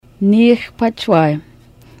Nich Pachwai.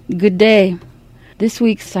 Good day. This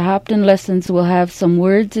week's Sahaptin lessons will have some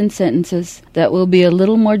words and sentences that will be a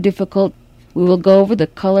little more difficult. We will go over the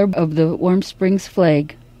color of the Warm Springs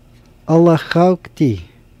flag. Alachaukti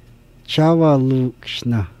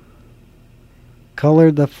Chawalukshna.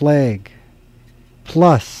 Color the flag.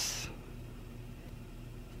 Plus.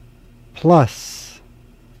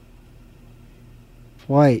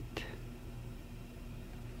 White.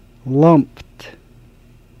 Lumped.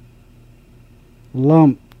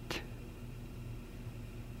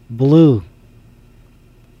 Blue.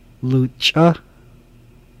 Lucha.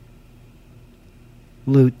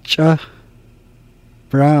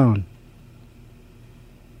 Brown.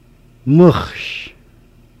 Mush.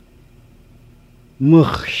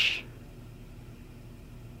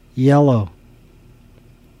 Yellow.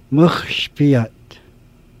 Mushpiat.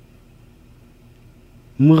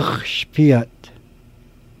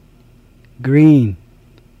 Green.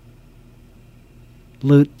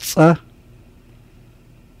 Lutza.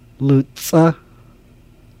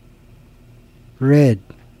 Red.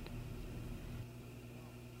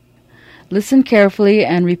 Listen carefully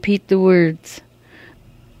and repeat the words.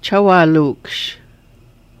 Chawaluksh.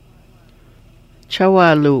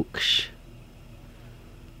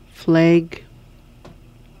 Flag.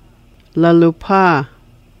 Lalupa.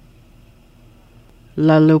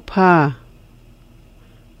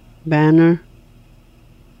 Banner.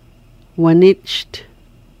 Waniched.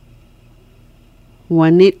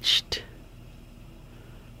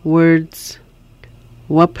 Words.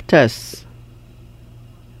 Waptas.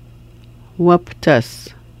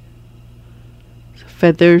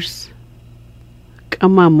 Feathers.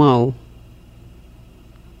 Kamamal.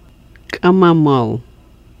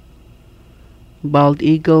 Bald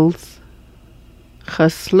eagles.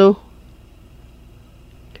 Khaslu.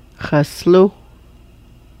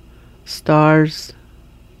 Stars.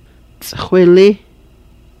 Tzchwili.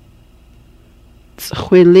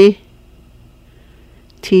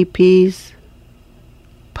 Teepees.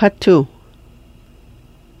 Patu.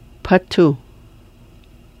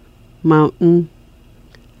 Mountain.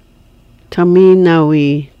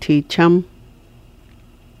 Taminawi Ticham.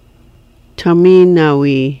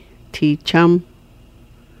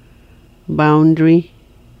 Boundary.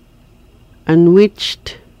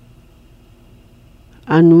 Unwitched.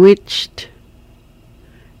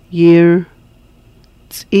 Year.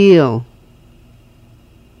 Tz'il.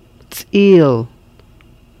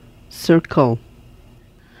 Circle.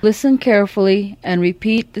 Listen carefully and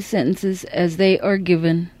repeat the sentences as they are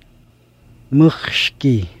given.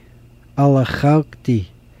 Mukhshki. Alachaukti.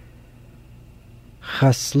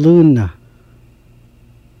 Chasluna.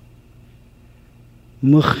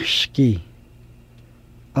 Mukhshki.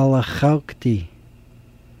 Alachaukti.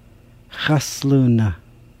 Chasluna.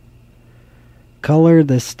 Color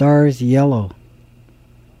the stars yellow.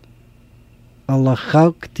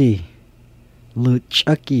 Alachaukti.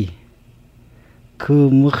 Luchaki.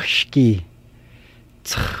 Kumukhshki.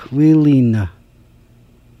 Tzchwilina.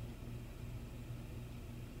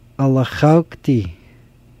 Alachaukti.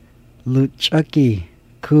 Luchaki.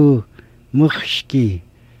 Kumukhshki.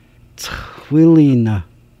 Tzchwilina.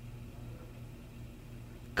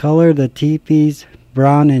 Color the teepees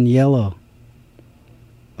brown and yellow.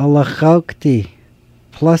 Alachaukti.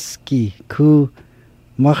 Pluski.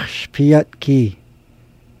 Machshpiatki.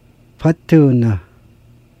 Patuna.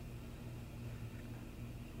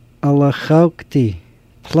 Alachaukti.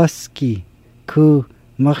 Pluski.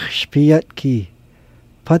 Machshpiatki.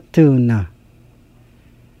 Patuna.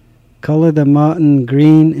 Color the mountain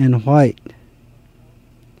green and white.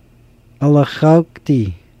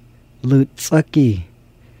 Alachaukti. Lutsaki.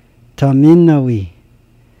 Taminawi.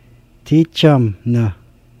 Tichamna.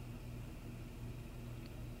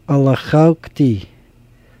 Alachaukti.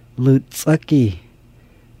 Lutsaki.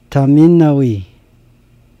 Taminawi.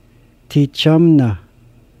 Tichamna.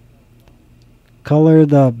 Color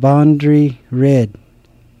the boundary red.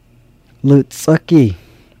 Lutsaki.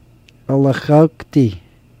 Alachaukti.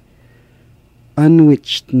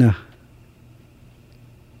 Unwitchedna.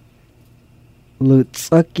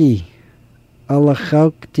 Lutsaki.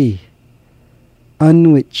 Alachaukti.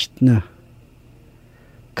 Unwitchedna.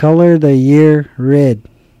 Color the year red.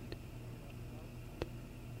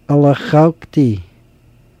 Alachaukti.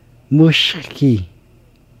 Mushki.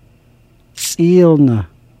 Tzilna.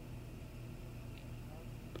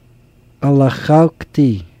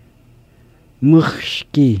 Alachaukti.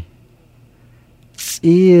 Mushki.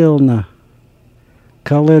 Tzilna.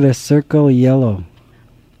 Color the circle yellow.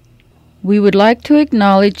 We would like to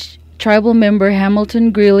acknowledge tribal member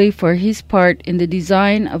Hamilton Greeley for his part in the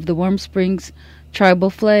design of the Warm Springs tribal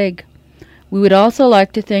flag. We would also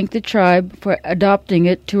like to thank the tribe for adopting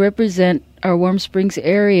it to represent our Warm Springs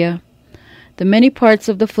area. The many parts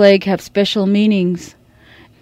of the flag have special meanings.